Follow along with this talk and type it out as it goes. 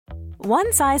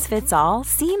One size fits all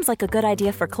seems like a good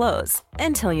idea for clothes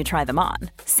until you try them on.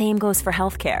 Same goes for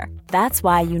healthcare. That's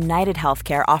why United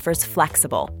Healthcare offers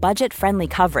flexible, budget-friendly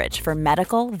coverage for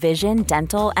medical, vision,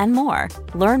 dental, and more.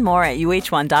 Learn more at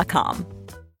uh1.com.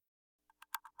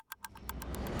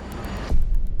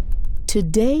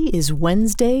 Today is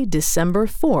Wednesday, December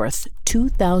 4th,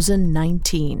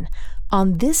 2019.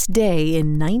 On this day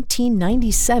in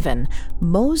 1997,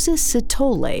 Moses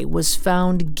Sithole was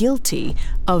found guilty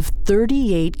of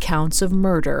 38 counts of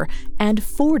murder and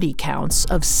 40 counts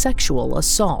of sexual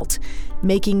assault,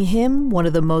 making him one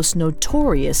of the most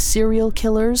notorious serial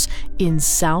killers in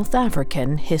South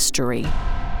African history.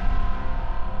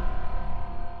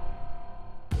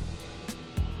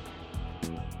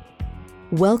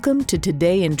 Welcome to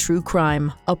Today in True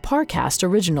Crime, a Parcast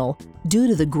original. Due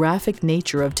to the graphic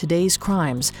nature of today's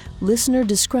crimes, listener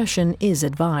discretion is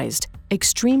advised.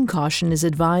 Extreme caution is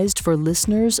advised for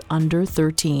listeners under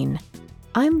 13.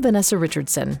 I'm Vanessa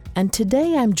Richardson, and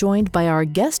today I'm joined by our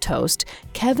guest host,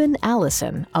 Kevin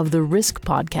Allison of the Risk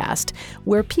Podcast,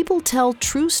 where people tell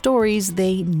true stories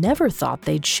they never thought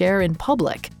they'd share in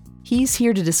public. He's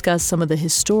here to discuss some of the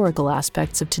historical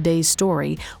aspects of today's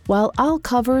story, while I'll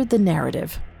cover the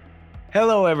narrative.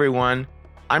 Hello, everyone.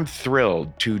 I'm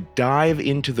thrilled to dive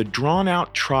into the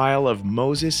drawn-out trial of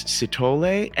Moses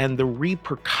Sithole and the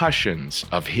repercussions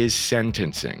of his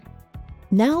sentencing.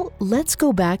 Now, let's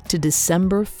go back to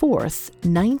December 4th,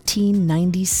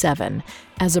 1997,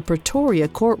 as a Pretoria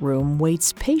courtroom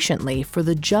waits patiently for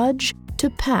the judge to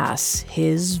pass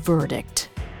his verdict.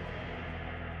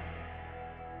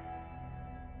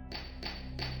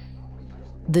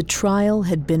 The trial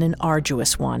had been an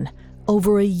arduous one.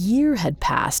 Over a year had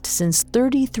passed since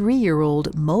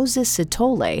 33-year-old Moses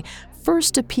Sithole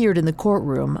first appeared in the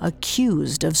courtroom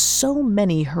accused of so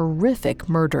many horrific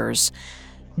murders.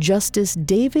 Justice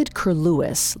David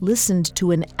Curlewis listened to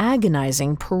an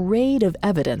agonizing parade of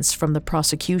evidence from the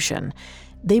prosecution.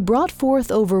 They brought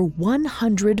forth over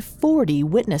 140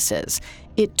 witnesses.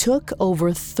 It took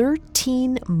over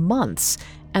 13 months,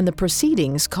 and the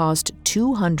proceedings cost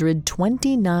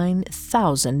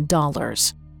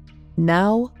 $229,000.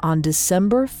 Now, on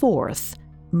December 4th,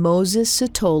 Moses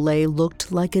Sithole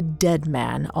looked like a dead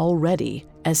man already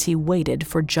as he waited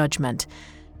for judgment.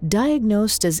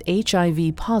 Diagnosed as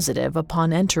HIV positive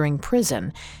upon entering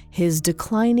prison, his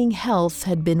declining health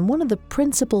had been one of the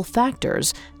principal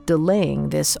factors delaying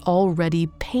this already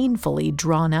painfully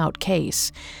drawn-out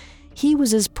case. He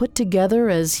was as put together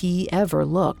as he ever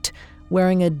looked,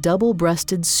 wearing a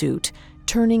double-breasted suit,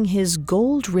 turning his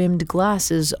gold-rimmed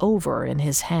glasses over in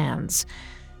his hands.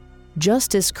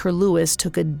 Justice Curlewis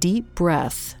took a deep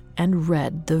breath and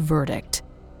read the verdict.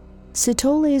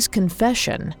 Sithole's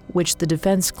confession, which the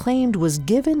defense claimed was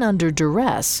given under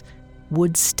duress,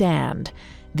 would stand.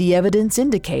 The evidence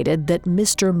indicated that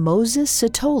Mr. Moses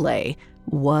Sithole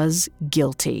was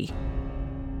guilty.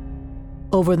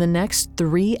 Over the next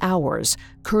 3 hours,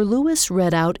 Curlewis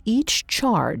read out each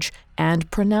charge and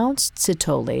pronounced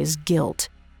Sithole's guilt.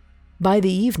 By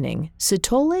the evening,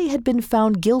 Sithole had been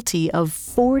found guilty of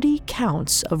 40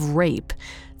 counts of rape,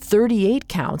 38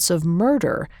 counts of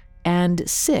murder, and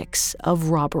 6 of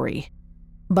robbery.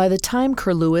 By the time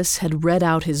Curlewis had read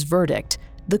out his verdict,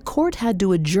 the court had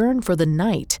to adjourn for the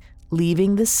night,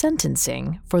 leaving the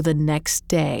sentencing for the next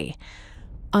day.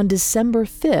 On December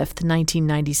 5th,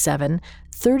 1997,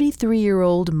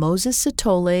 33-year-old Moses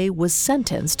Sithole was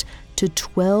sentenced to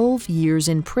 12 years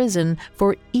in prison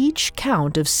for each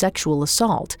count of sexual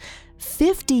assault,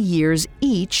 50 years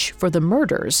each for the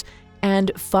murders,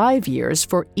 and 5 years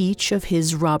for each of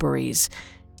his robberies.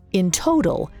 In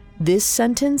total, this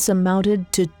sentence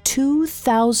amounted to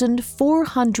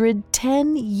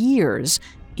 2,410 years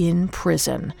in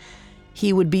prison.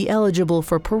 He would be eligible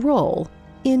for parole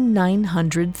in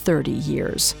 930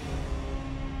 years.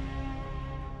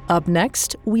 Up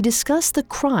next, we discuss the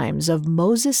crimes of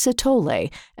Moses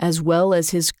Sithole as well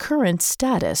as his current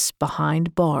status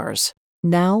behind bars.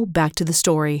 Now, back to the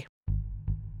story.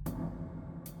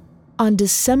 On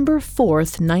December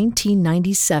 4th,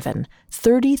 1997,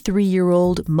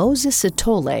 33-year-old Moses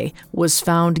Sithole was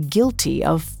found guilty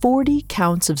of 40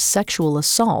 counts of sexual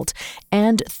assault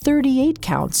and 38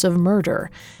 counts of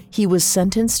murder. He was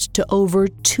sentenced to over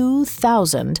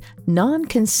 2,000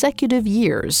 non-consecutive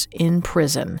years in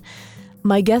prison.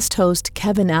 My guest host,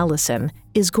 Kevin Allison,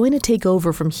 is going to take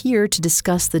over from here to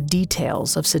discuss the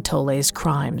details of Sithole's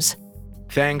crimes.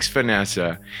 Thanks,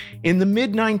 Vanessa. In the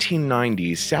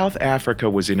mid-1990s, South Africa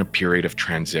was in a period of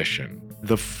transition.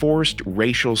 The forced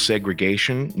racial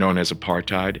segregation, known as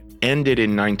apartheid, ended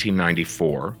in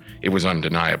 1994. It was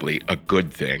undeniably a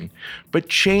good thing, but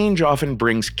change often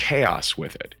brings chaos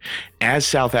with it. As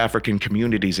South African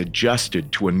communities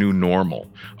adjusted to a new normal,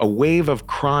 a wave of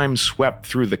crime swept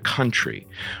through the country.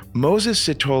 Moses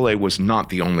Sithole was not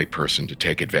the only person to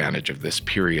take advantage of this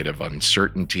period of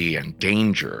uncertainty and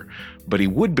danger, but he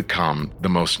would become the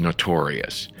most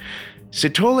notorious.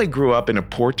 Sithole grew up in a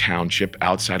poor township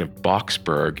outside of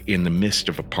Boksburg in the midst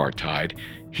of apartheid.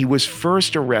 He was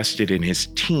first arrested in his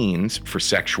teens for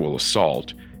sexual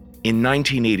assault. In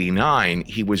 1989,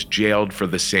 he was jailed for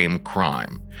the same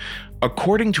crime.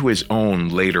 According to his own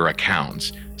later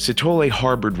accounts, Sithole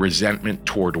harbored resentment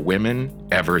toward women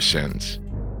ever since.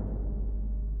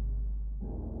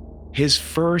 His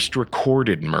first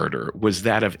recorded murder was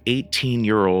that of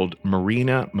 18-year-old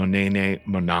Marina Monene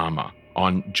Monama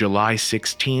on July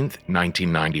 16,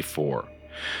 1994.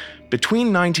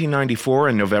 Between 1994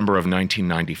 and November of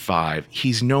 1995,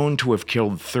 he's known to have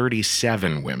killed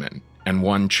 37 women and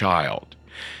one child.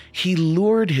 He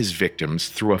lured his victims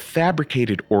through a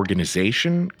fabricated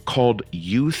organization called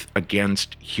Youth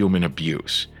Against Human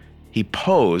Abuse. He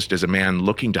posed as a man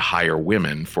looking to hire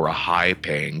women for a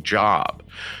high-paying job.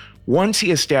 Once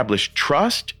he established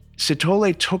trust,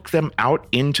 Sithole took them out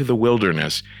into the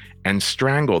wilderness and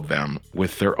strangled them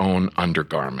with their own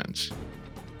undergarments.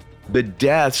 The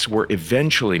deaths were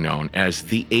eventually known as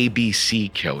the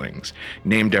ABC killings,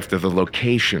 named after the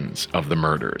locations of the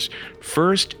murders.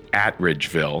 First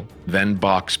Atteridgeville, then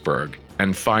Boksburg,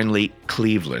 and finally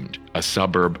Cleveland, a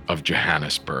suburb of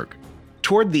Johannesburg.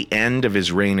 Toward the end of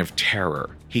his reign of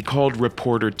terror, he called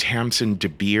reporter Tamsin de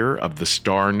Beer of the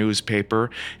Star newspaper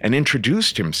and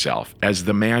introduced himself as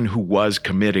the man who was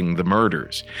committing the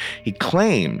murders. He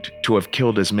claimed to have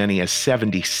killed as many as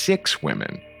 76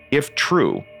 women. If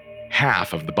true,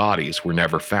 half of the bodies were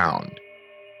never found.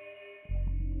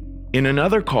 In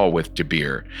another call with de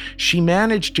Beer, she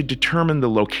managed to determine the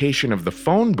location of the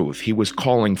phone booth he was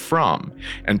calling from,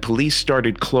 and police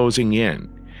started closing in.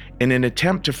 In an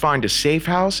attempt to find a safe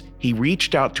house, he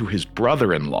reached out to his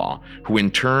brother-in-law, who in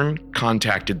turn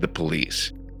contacted the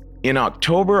police. In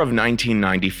October of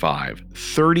 1995,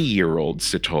 30-year-old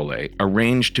Sithole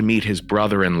arranged to meet his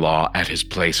brother-in-law at his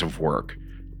place of work.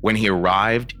 When he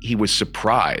arrived, he was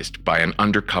surprised by an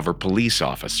undercover police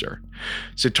officer.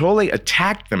 Sithole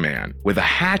attacked the man with a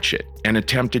hatchet and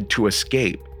attempted to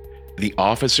escape. The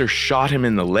officer shot him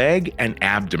in the leg and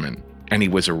abdomen, and he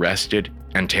was arrested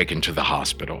and taken to the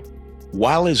hospital.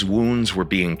 While his wounds were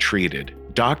being treated,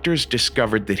 doctors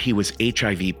discovered that he was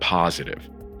HIV positive.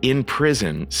 In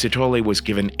prison, Sithole was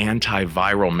given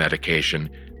antiviral medication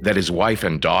that his wife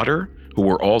and daughter, who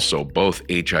were also both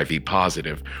HIV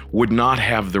positive, would not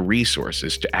have the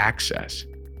resources to access.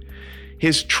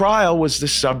 His trial was the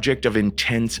subject of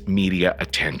intense media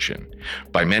attention.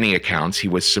 By many accounts, he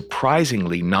was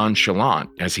surprisingly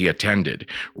nonchalant as he attended,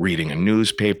 reading a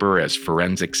newspaper as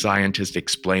forensic scientists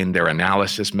explained their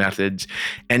analysis methods,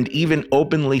 and even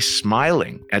openly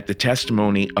smiling at the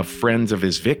testimony of friends of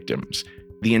his victims.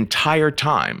 The entire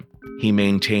time, he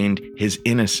maintained his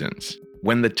innocence.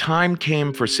 When the time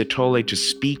came for Sithole to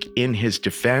speak in his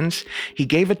defense, he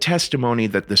gave a testimony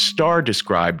that the Star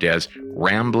described as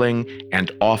rambling and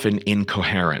often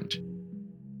incoherent.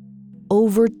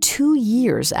 Over 2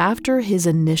 years after his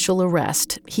initial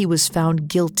arrest, he was found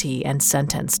guilty and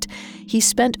sentenced. He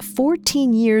spent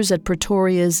 14 years at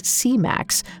Pretoria's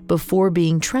CMAX before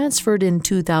being transferred in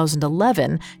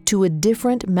 2011 to a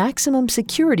different maximum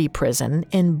security prison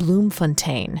in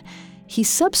Bloemfontein. He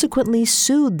subsequently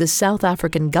sued the South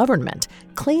African government,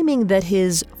 claiming that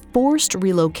his forced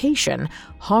relocation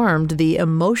harmed the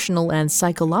emotional and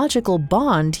psychological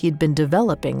bond he'd been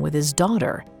developing with his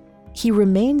daughter. He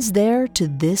remains there to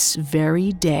this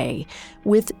very day,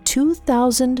 with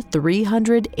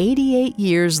 2,388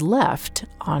 years left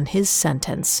on his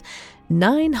sentence,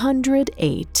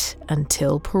 908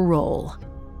 until parole.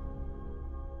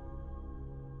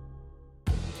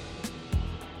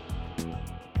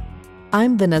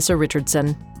 I'm Vanessa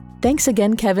Richardson. Thanks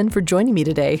again, Kevin, for joining me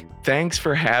today. Thanks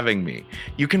for having me.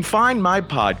 You can find my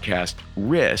podcast,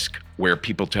 Risk, where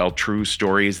people tell true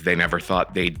stories they never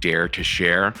thought they'd dare to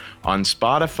share, on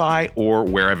Spotify or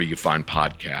wherever you find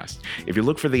podcasts. If you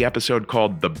look for the episode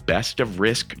called The Best of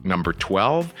Risk, number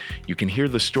 12, you can hear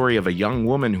the story of a young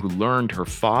woman who learned her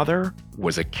father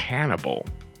was a cannibal.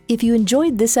 If you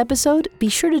enjoyed this episode, be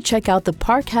sure to check out the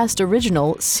Parcast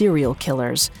original, Serial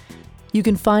Killers. You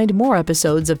can find more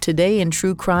episodes of Today in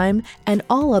True Crime and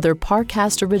all other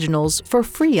Parcast originals for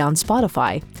free on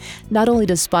Spotify. Not only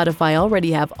does Spotify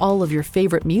already have all of your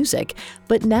favorite music,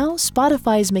 but now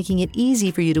Spotify is making it easy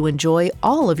for you to enjoy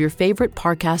all of your favorite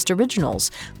Parcast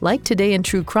originals, like Today in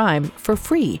True Crime, for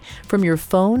free from your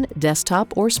phone,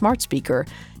 desktop, or smart speaker.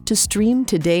 To stream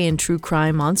Today in True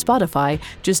Crime on Spotify,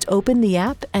 just open the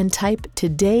app and type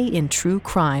Today in True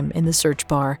Crime in the search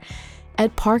bar.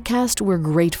 At Parcast, we're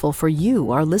grateful for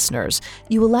you, our listeners.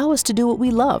 You allow us to do what we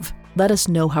love. Let us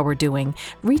know how we're doing.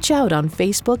 Reach out on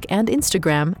Facebook and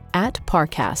Instagram at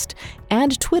Parcast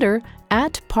and Twitter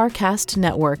at Parcast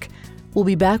Network. We'll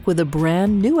be back with a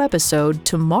brand new episode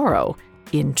tomorrow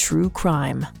in True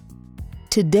Crime.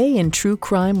 Today in True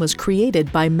Crime was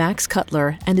created by Max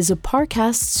Cutler and is a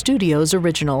Parcast Studios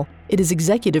original. It is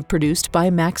executive produced by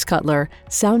Max Cutler,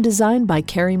 sound designed by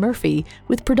Carrie Murphy,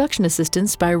 with production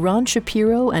assistance by Ron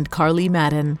Shapiro and Carly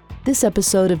Madden. This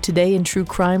episode of Today in True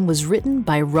Crime was written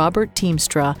by Robert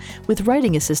Teamstra, with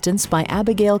writing assistance by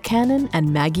Abigail Cannon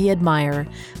and Maggie Admire.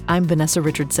 I'm Vanessa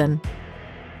Richardson.